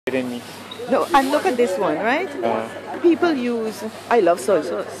No, and look at this one, right? People use, I love soy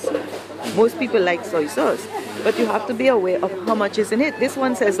sauce. Most people like soy sauce, but you have to be aware of how much is in it. This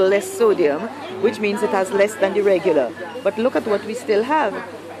one says less sodium, which means it has less than the regular. But look at what we still have.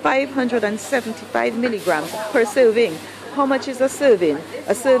 575 milligrams per serving. How much is a serving?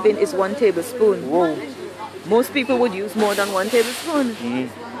 A serving is 1 tablespoon. Whoa. Most people would use more than 1 tablespoon.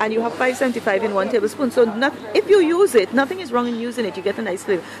 And you have 575 in 1 tablespoon. So if you use it, nothing is wrong in using it. You get a nice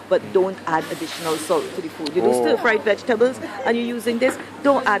flavor. But don't add additional salt to the food. You do stir-fried vegetables and you're using this,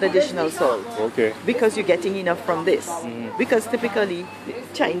 don't add additional salt. Okay. Because you're getting enough from this. Because typically,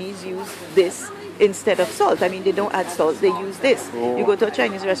 Chinese use this instead of salt. I mean, they don't add salt, they use this. You go to a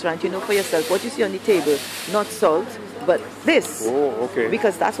Chinese restaurant, you know for yourself what you see on the table, not salt, but this.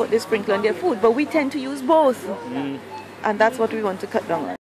 Because that's what they sprinkle on their food. But we tend to use both. And that's what we want to cut down on.